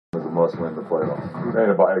It's a must-win in the playoffs. It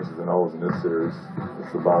ain't about X's and O's in this series.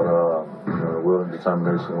 It's about the will and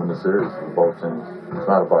determination to win the series for both teams. It's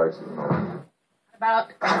not about X's and O's.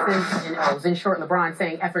 About X's and O's. In short, LeBron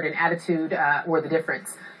saying effort and attitude were the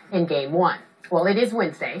difference in Game 1. Well, it is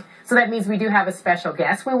Wednesday, so that means we do have a special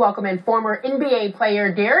guest. We welcome in former NBA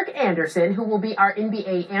player Derek Anderson, who will be our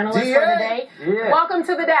NBA analyst for the day. Yeah. Welcome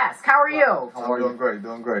to the desk. How are you? How are you?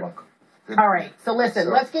 Doing great. All right, so listen,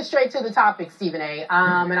 let's get straight to the topic, Stephen A.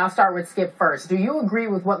 And I'll start with Skip first. Do you agree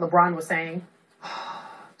with what LeBron was saying?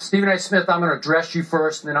 Stephen A. Smith, I'm going to address you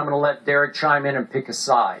first, and then I'm going to let Derek chime in and pick a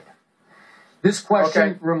side. This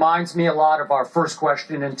question reminds me a lot of our first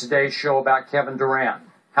question in today's show about Kevin Durant,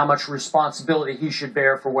 how much responsibility he should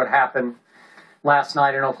bear for what happened last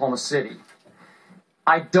night in Oklahoma City.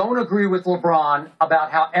 I don't agree with LeBron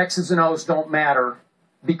about how X's and O's don't matter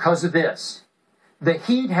because of this. The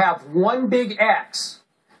Heat have one big X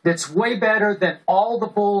that's way better than all the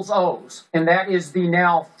Bulls' O's, and that is the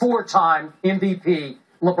now four-time MVP,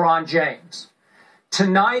 LeBron James.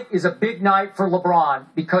 Tonight is a big night for LeBron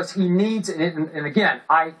because he needs, and again,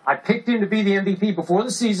 I picked him to be the MVP before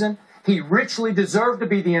the season. He richly deserved to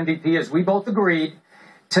be the MVP, as we both agreed.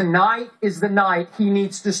 Tonight is the night he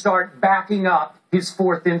needs to start backing up his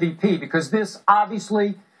fourth MVP because this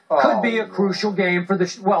obviously could be a crucial game for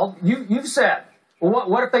the, well, you've said,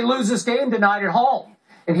 what if they lose this game tonight at home?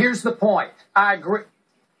 And here's the point. I agree.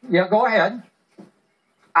 Yeah, go ahead.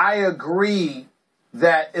 I agree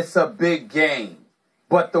that it's a big game.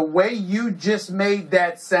 But the way you just made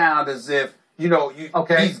that sound as if, he's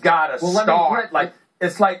got to start.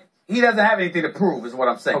 It's like he doesn't have anything to prove is what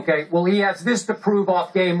I'm saying. Okay, well, he has this to prove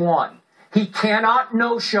off Game 1. He cannot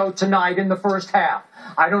no-show tonight in the first half.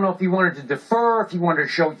 I don't know if he wanted to defer, if he wanted to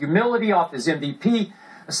show humility off his MVP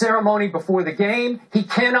ceremony before the game. He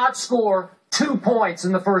cannot score 2 points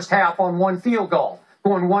in the first half on one field goal,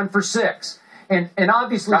 going 1 for 6. And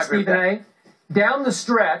obviously, Stephen A., down the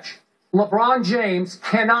stretch, LeBron James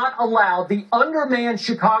cannot allow the undermanned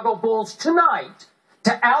Chicago Bulls tonight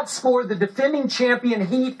to outscore the defending champion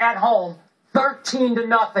Heat at home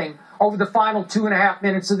 13-0 over the final 2.5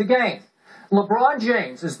 minutes of the game. LeBron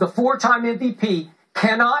James, is the four-time MVP,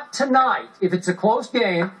 cannot tonight, if it's a close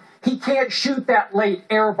game, he can't shoot that late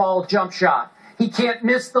air ball jump shot. He can't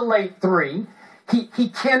miss the late three. He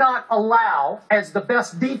cannot allow, as the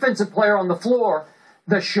best defensive player on the floor,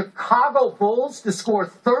 the Chicago Bulls to score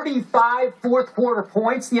 35 fourth-quarter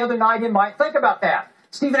points the other night in my... Think about that.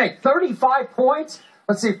 Stephen A., 35 points?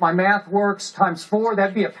 Let's see if my math works. Times 4,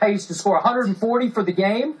 that'd be a pace to score 140 for the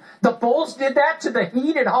game. The Bulls did that to the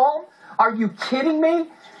Heat at home? Are you kidding me?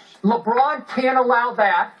 LeBron can't allow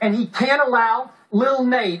that, and he can't allow Lil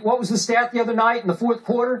Nate. What was the stat the other night in the fourth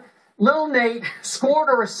quarter? Lil Nate scored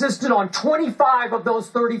or assisted on 25 of those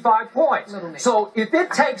 35 points. So if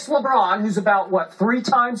it takes LeBron, who's about, 3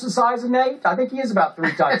 times the size of Nate? I think he is about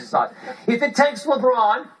 3 times the size. If it takes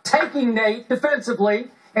LeBron taking Nate defensively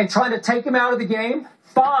and trying to take him out of the game,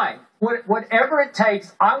 fine. Whatever it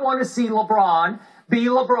takes, I want to see LeBron be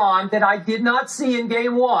LeBron that I did not see in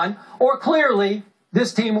Game 1, or clearly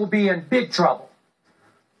this team will be in big trouble.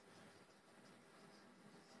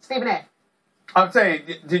 Stephen A. I'm saying,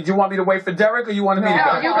 did you want me to wait for Derek or you wanted me to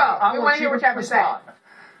go? No, you go. We want to hear what you have to say.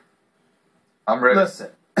 I'm ready. Listen,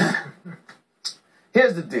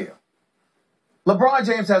 here's the deal. LeBron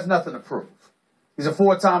James has nothing to prove. He's a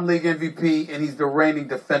 4-time league MVP, and he's the reigning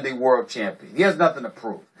defending world champion. He has nothing to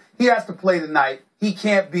prove. He has to play tonight. He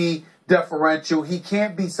can't be deferential. He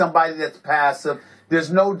can't be somebody that's passive. There's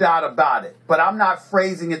no doubt about it. But I'm not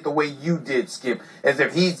phrasing it the way you did, Skip, as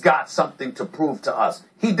if he's got something to prove to us.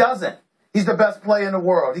 He doesn't. He's the best player in the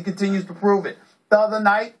world. He continues to prove it. The other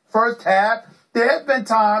night, first half, there have been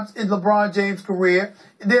times in LeBron James' career,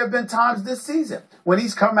 there have been times this season when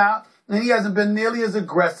he's come out and he hasn't been nearly as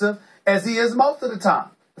aggressive as he is most of the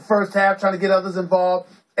time. The first half, trying to get others involved,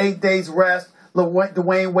 8 days rest,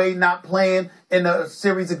 Dwayne Wade not playing in the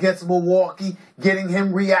series against Milwaukee, getting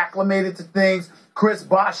him reacclimated to things. Chris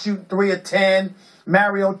Bosh shooting 3 of 10.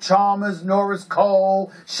 Mario Chalmers, Norris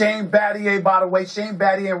Cole, Shane Battier, by the way. Shane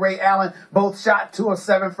Battier and Ray Allen both shot 2 of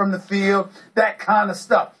 7 from the field. That kind of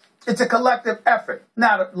stuff. It's a collective effort.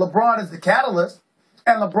 Now, LeBron is the catalyst,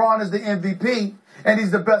 and LeBron is the MVP, and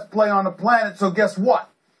he's the best player on the planet. So guess what?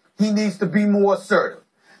 He needs to be more assertive.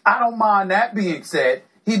 I don't mind that being said.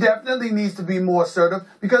 He definitely needs to be more assertive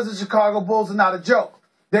because the Chicago Bulls are not a joke.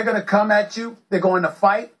 They're going to come at you. They're going to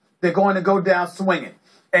fight. They're going to go down swinging.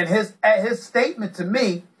 And his statement to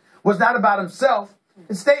me was not about himself.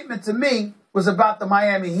 His statement to me was about the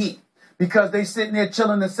Miami Heat. because they sitting there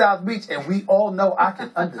chilling in South Beach, and we all know I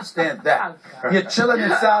can understand that. You're chilling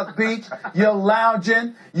in South Beach, you're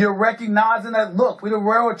lounging, you're recognizing that, look, we're the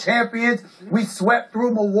world champions. We swept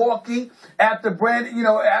through Milwaukee after Brandon,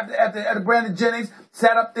 after Brandon Jennings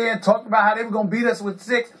sat up there and talked about how they were going to beat us with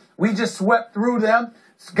 6. We just swept through them,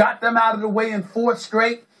 got them out of the way in 4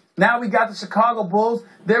 straight. Now we got the Chicago Bulls.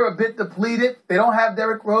 They're a bit depleted. They don't have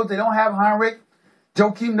Derrick Rose. They don't have Heinrich.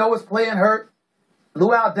 Joakim Noah's playing hurt.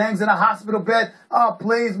 Luau Deng's in a hospital bed. Oh,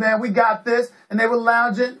 please, man, we got this. And they were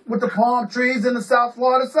lounging with the palm trees in the South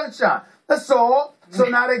Florida sunshine. That's all. So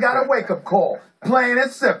now they got a wake-up call. Plain and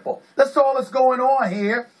simple. That's all that's going on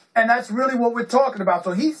here. And that's really what we're talking about.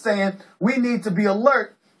 So he's saying we need to be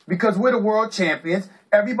alert because we're the world champions.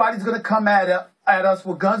 Everybody's going to come at us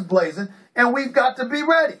with guns blazing, and we've got to be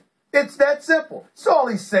ready. It's that simple. That's all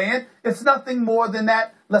he's saying. It's nothing more than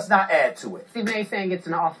that. Let's not add to it. Stephen A. saying it's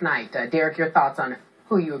an off night. Derek, your thoughts on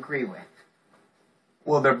who you agree with?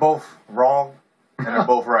 Well, they're both wrong and they're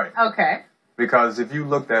both right. Okay. Because if you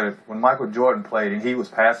looked at it, when Michael Jordan played and he was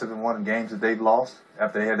passive in one of the games that they've lost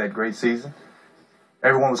after they had that great season,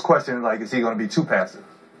 everyone was questioning, like, is he going to be too passive?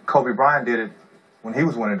 Kobe Bryant did it when he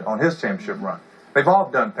was winning on his championship run. They've all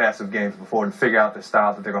done passive games before to figure out the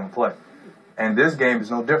style that they're going to play. And this game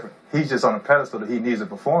is no different. He's just on a pedestal that he needs to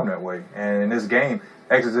perform that way. And in this game,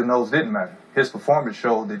 X's and O's didn't matter. His performance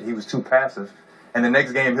showed that he was too passive. And the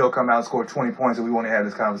next game, he'll come out and score 20 points, and we won't have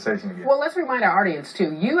this conversation again. Well, let's remind our audience,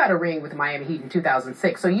 too, you had a ring with the Miami Heat in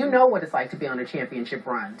 2006, so you know what it's like to be on a championship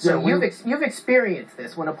run. So you've experienced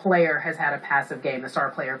this when a player has had a passive game, the star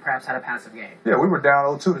player perhaps had a passive game. Yeah, we were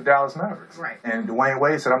down 0-2 to Dallas Mavericks. Right. And Dwayne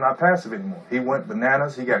Wade said, I'm not passive anymore. He went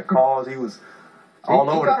bananas. He got calls. He was all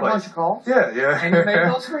over the place. He got a bunch of calls. Yeah. And he made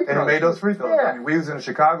those free throws. And he made those free throws. Yeah. I mean, we was in the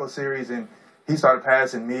Chicago series, and he started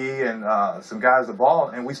passing me and some guys the ball,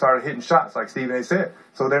 and we started hitting shots, like Stephen A. said.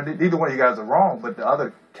 So neither one of you guys are wrong, but the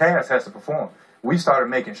other cast has to perform. We started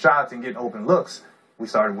making shots and getting open looks. We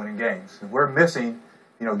started winning games. If we're missing,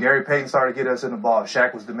 Gary Payton started to get us in the ball.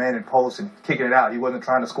 Shaq was demanding posts and kicking it out. He wasn't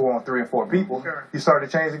trying to score on 3 and 4 people. Sure. You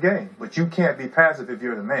started to change the game. But you can't be passive if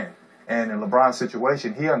you're the man. And in LeBron's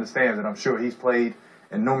situation, he understands that. I'm sure he's played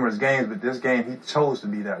in numerous games, but this game, he chose to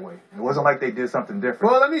be that way. It wasn't like they did something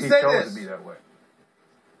different. Well, let me say He chose this. to be that way.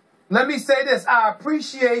 Let me say this. I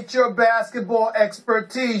appreciate your basketball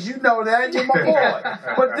expertise. You know that. You're my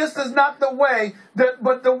boy. But this is not the way.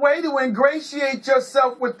 But the way to ingratiate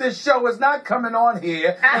yourself with this show is not coming on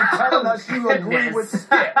here and telling us you agree with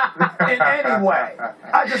Skip in any way.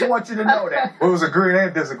 I just want you to know that. It was agreeing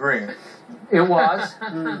and disagreeing. It was.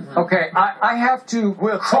 Okay, I have to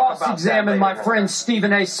We'll talk about cross-examine that my later. friend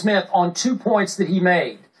Stephen A. Smith on 2 points that he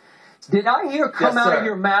made. Did I hear come Yes, out sir. of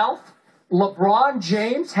your mouth, LeBron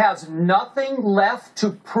James has nothing left to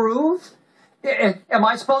prove? Am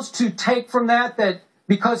I supposed to take from that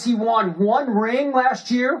because he won 1 ring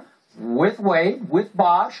last year with Wade, with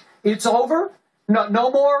Bosh, it's over?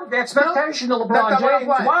 No more expectation of LeBron that's not what I'm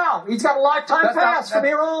James. playing. Wow, he's got a lifetime That's not- pass from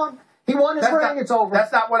here on. He won his ring, it's over.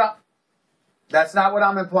 That's not what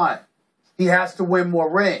I'm implying. He has to win more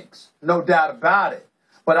rings, no doubt about it.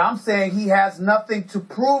 But I'm saying he has nothing to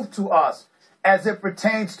prove to us as it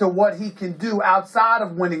pertains to what he can do outside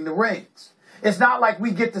of winning the rings. It's not like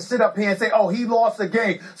we get to sit up here and say, oh, he lost a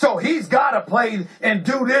game, so he's got to play and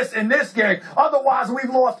do this in this game. Otherwise,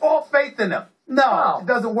 we've lost all faith in him. No, it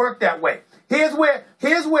doesn't work that way. Here's where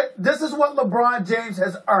this is what LeBron James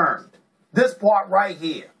has earned. This part right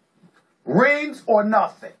here. Rings or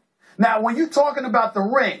nothing. Now, when you're talking about the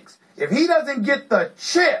rings, if he doesn't get the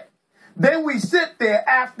chip, then we sit there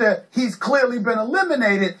after he's clearly been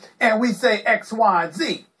eliminated and we say X, Y, and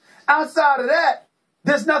Z. Outside of that,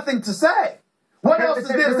 there's nothing to say. What else is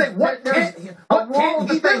there to say? What can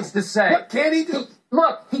he do? To say. What can he do?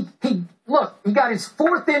 He got his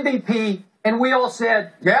 4th MVP, and we all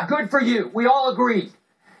said, Yeah. good for you. We all agreed.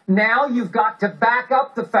 Now you've got to back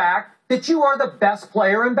up the fact that you are the best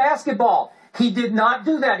player in basketball. He did not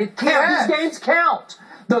do that. It count. Yes. These games count.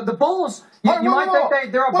 The Bulls, you might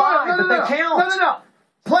think they're a bye, but they count. No.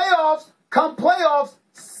 Playoffs,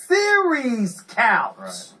 series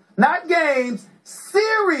counts. Not games,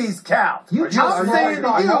 series counts. You I'm just saying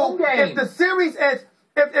lost to a home you, game. if the series ends,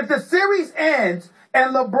 if the series ends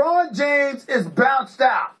and LeBron James is bounced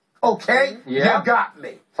out, okay, Yeah. you got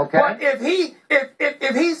me. Okay. But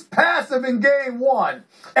if he's passive in game 1,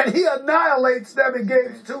 and he annihilates them in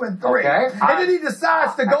games 2 and 3. Okay. And then he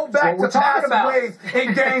decides to go back to passive ways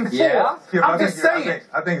in game 4. Yeah. Skip, I'm just saying.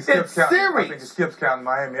 I think it's serious. I think Skip's counting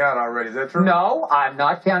Miami out already. Is that true? No, I'm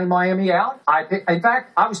not counting Miami out. In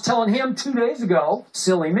fact, I was telling him 2 days ago,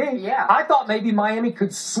 silly me, Yeah. I thought maybe Miami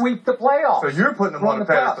could sweep the playoffs. So you're putting them on the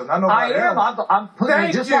playoffs. pedestal. I know I about am. them. I'm putting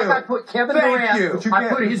Thank it just you. like I put Kevin Thank Durant. you. But you I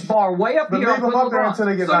put can't- his bar way up But here. leave I'm them putting up there LeBron. until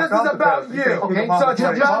they get So knocked this is off the about pedestal. you. can't keep Okay, them off so the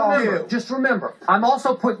pedestal. just remember, I'm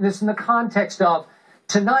also putting this in the context of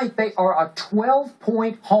tonight they are a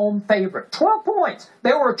 12-point home favorite. 12 points.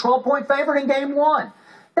 They were a 12-point favorite in game 1.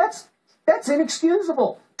 That's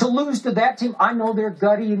inexcusable. To lose to that team, I know they're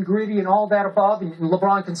gutty and gritty and all that above, and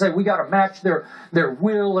LeBron can say, we got to match their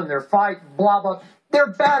will and their fight, blah, blah. They're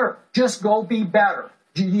better. Just go be better.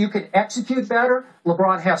 You can execute better.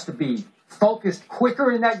 LeBron has to be focused quicker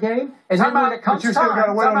in that game, and then when it comes But you still got to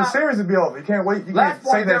time... wait on the series to be over. You can't wait. You Last can't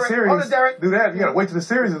point, say that Derek. series. Hold it, Derek. Do that. You got to wait till the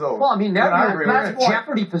series is over. Well, I mean, I now agree you're with in a that.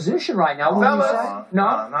 jeopardy position right now. Wouldn't you Fellas. say?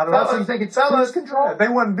 No? Not at all. So you think it's Fellas. cruise control? They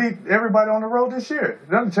wouldn't beat everybody on the road this year. It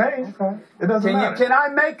doesn't change. It doesn't matter. Can I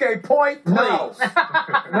make a point, please? No.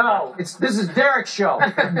 No. This is Derek's show.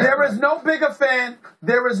 There is no bigger fan.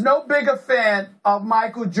 There is no bigger fan of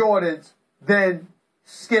Michael Jordan's than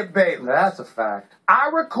Skip Bayless. That's a fact. I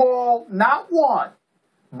recall not one,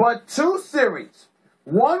 but 2 series.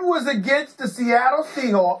 One was against the Seattle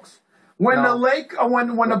Seahawks when No.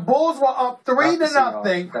 when the Bulls were up 3 Not the to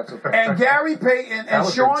nothing, Seahawks. That's okay. and Gary Payton and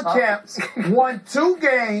was Sean your Kemp won 2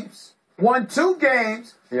 games.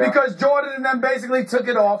 Yeah. Because Jordan and them basically took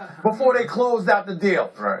it off before they closed out the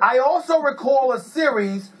deal. Right. I also recall a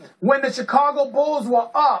series when the Chicago Bulls were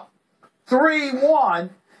up 3-1,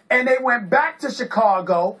 and they went back to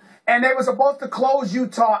Chicago, and they were supposed to close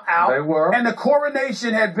Utah out. They were. And the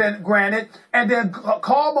coronation had been granted, and then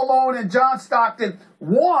Karl Malone and John Stockton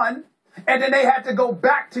won, and then they had to go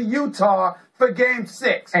back to Utah for Game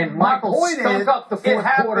 6. And My Michael point stunk is, up the fourth it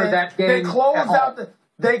happened. quarter of that game They closed at home. out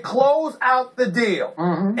they close out the deal.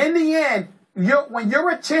 Mm-hmm. In the end, when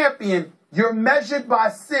you're a champion, you're measured by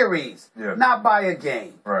series, Yeah. not by a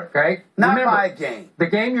game. Right. Okay? Not Remember, by a game. the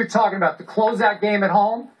game you're talking about, the closeout game at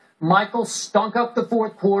home, Michael stunk up the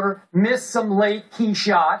fourth quarter, missed some late key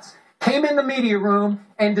shots, came in the media room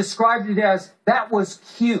and described it as, that was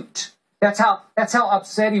cute. That's how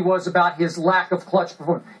upset he was about his lack of clutch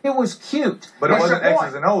performance. It was cute. But it That's wasn't your X's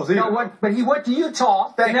point. and O's either. No, but he went to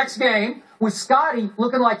Utah the next game with Scotty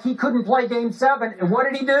looking like he couldn't play Game 7. And what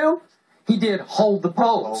did he do? He did hold the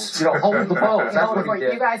pose. Hold the pose. That's what he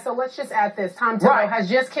You did. guys, so let's just add this. Tom Thibodeau Right. has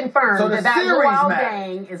just confirmed So the that series Luau matter,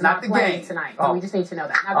 gang is not not the playing game. tonight. So Oh. we just need to know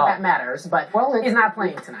that. Not that Oh. that matters, but Well, he's not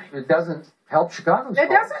playing tonight. It doesn't help Chicago's It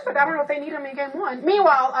cause. doesn't, but I don't know if they need him in Game 1.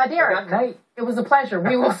 Meanwhile, Got Derek, Nate. it was a pleasure.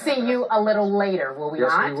 We will see you a little later, will we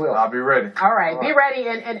Yes, not? we will. I'll be ready. All right, be ready,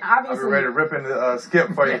 and I'll be obviously... ready to rip into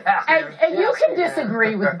Skip for you. And you can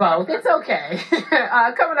disagree with both. It's okay.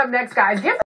 Coming up next, guys, give